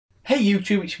Hey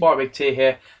YouTube, it's your boy Big T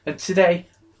here, and today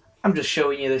I'm just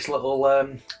showing you this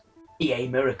little EA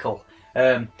miracle.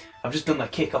 I've just done the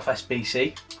kickoff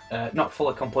SBC, not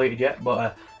fully completed yet, but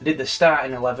I did the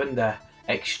starting 11 to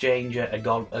exchange a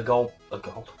gold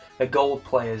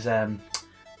players,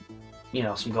 you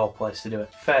know, some gold players to do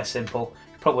it. Fair, simple.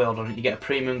 You've probably all done it. You get a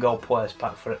premium gold players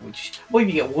pack for it, which I believe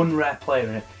you get one rare player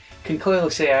in it. Can clearly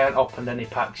see I haven't opened any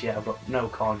packs yet. I've got no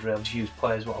cards really. I've just used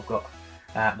players what I've got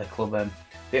at the club.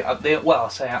 Well, I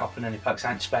say I haven't opened any packs. I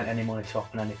haven't spent any money to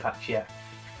open any packs yet.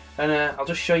 And I'll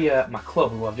just show you my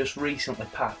club who I've just recently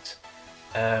packed.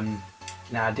 Now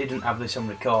I didn't have this on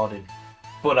recording,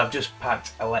 but I've just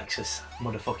packed Alexis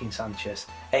motherfucking Sanchez,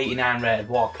 89 rated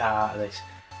walkout out of this.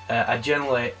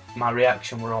 My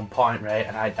reaction were on point rate,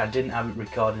 and I didn't have it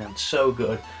recording. I'm so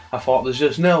good. I thought there's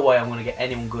just no way I'm going to get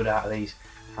anyone good out of these.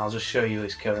 I'll just show you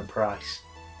his current price.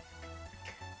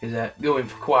 He's going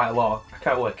for quite a lot. I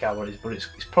can't work out what it is, but it's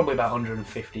probably about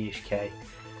 150-ish K.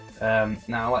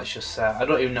 Now let's just say, I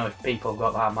don't even know if people have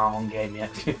got that amount on game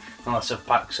yet, unless I've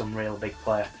packed some real big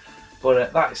player.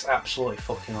 But that's absolutely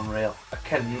fucking unreal. I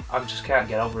just can't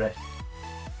get over it.